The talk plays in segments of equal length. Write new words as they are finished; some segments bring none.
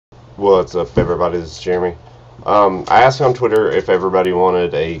What's up, everybody? This is Jeremy. I asked on Twitter if everybody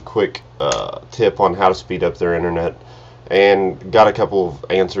wanted a quick tip on how to speed up their internet, and got a couple of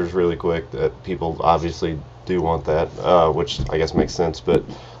answers really quick that people obviously do want that, which I guess makes sense. But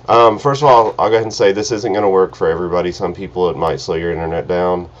first of all, I'll go ahead and say this isn't going to work for everybody. Some people it might slow your internet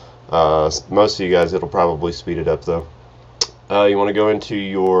down. Most of you guys, it'll probably speed it up though. You want to go into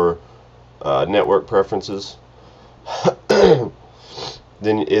your network preferences.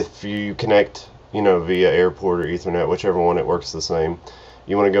 Then if you connect, via airport or Ethernet, whichever one, it works the same.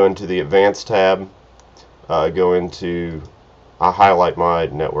 You want to go into the advanced tab, go into, I highlight my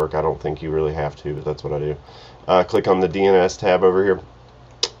network. I don't think you really have to, but that's what I do. Click on the DNS tab over here,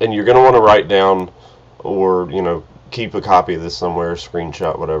 and you're going to want to write down, or keep a copy of this somewhere,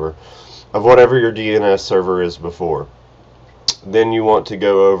 screenshot, whatever, of whatever your DNS server is before. Then you want to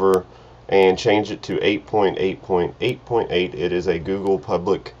go over and change it to 8.8.8.8. It is a Google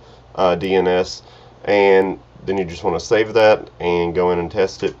public DNS, and then you just want to save that and go in and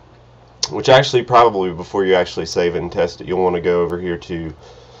test it, which actually probably before you actually save it and test it, you'll want to go over here to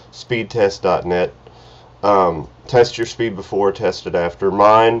speedtest.net. Test your speed before, test it after.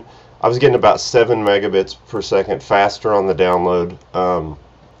 Mine, I was getting about 7 megabits per second faster on the download,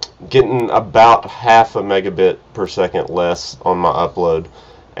 getting about half a megabit per second less on my upload,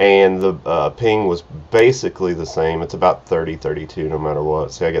 and the ping was basically the same. It's about 32 no matter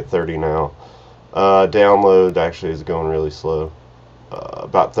what. See, I get 30 now. Download actually is going really slow,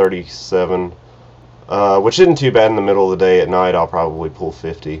 about 37, which isn't too bad in the middle of the day. At night I'll probably pull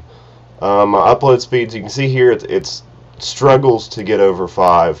 50. My upload speeds, you can see here, it struggles to get over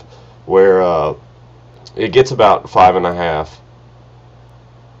 5, where it gets about 5.5.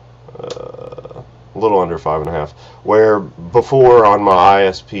 A little under 5.5, where before on my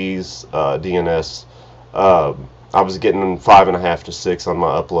ISP's DNS, I was getting 5.5 to 6 on my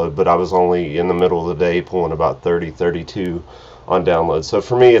upload, but I was only in the middle of the day pulling about 32 on download. So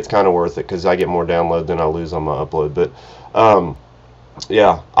for me, it's kind of worth it because I get more download than I lose on my upload. But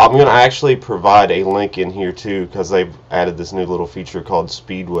yeah, I'm going to actually provide a link in here too, because they've added this new little feature called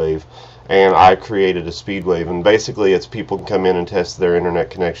Speedwave, and I created a Speedwave, and basically it's people can come in and test their internet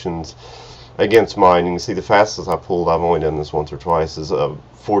connections against mine. You can see the fastest I pulled, I've only done this once or twice, is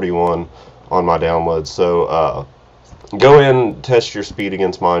 41 on my download. So go in, test your speed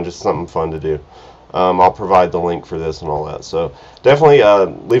against mine, just something fun to do. I'll provide the link for this and all that. So definitely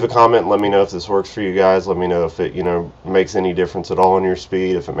leave a comment and let me know if this works for you guys. Let me know if it makes any difference at all in your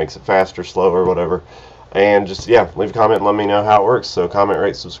speed, if it makes it faster, slower, whatever. And just, yeah, leave a comment and let me know how it works. So comment,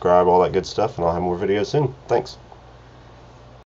 rate, subscribe, all that good stuff, and I'll have more videos soon. Thanks.